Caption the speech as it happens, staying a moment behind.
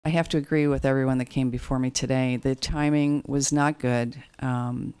have to agree with everyone that came before me today. The timing was not good.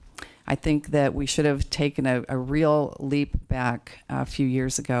 I think that we should have taken a real leap back a few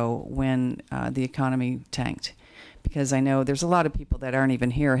years ago when the economy tanked. Because I know there's a lot of people that aren't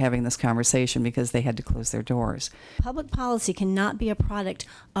even here having this conversation because they had to close their doors. Public policy cannot be a product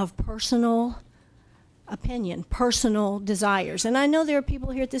of personal opinion, personal desires. And I know there are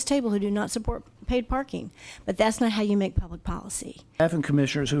people here at this table who do not support paid parking, but that's not how you make public policy. Staff and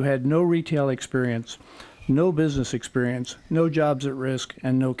commissioners who had no retail experience, no business experience, no jobs at risk,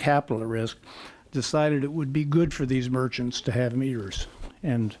 and no capital at risk decided it would be good for these merchants to have meters.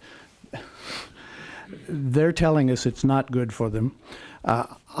 And they're telling us it's not good for them.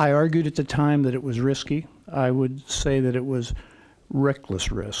 I argued at the time that it was risky. I would say that it was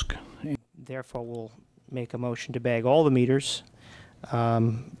reckless risk. Therefore, we'll make a motion to bag all the meters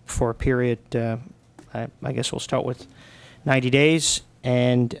for a period, I guess we'll start with 90 days,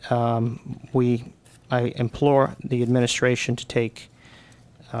 and I implore the administration to take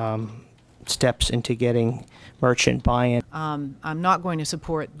steps into getting merchant buy-in. I'm not going to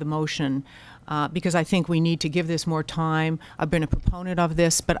support the motion because I think we need to give this more time. I've been a proponent of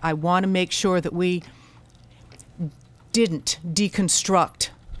this, but I want to make sure that we didn't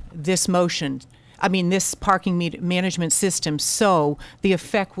deconstruct this motion, this parking management system, so the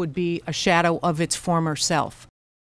effect would be a shadow of its former self.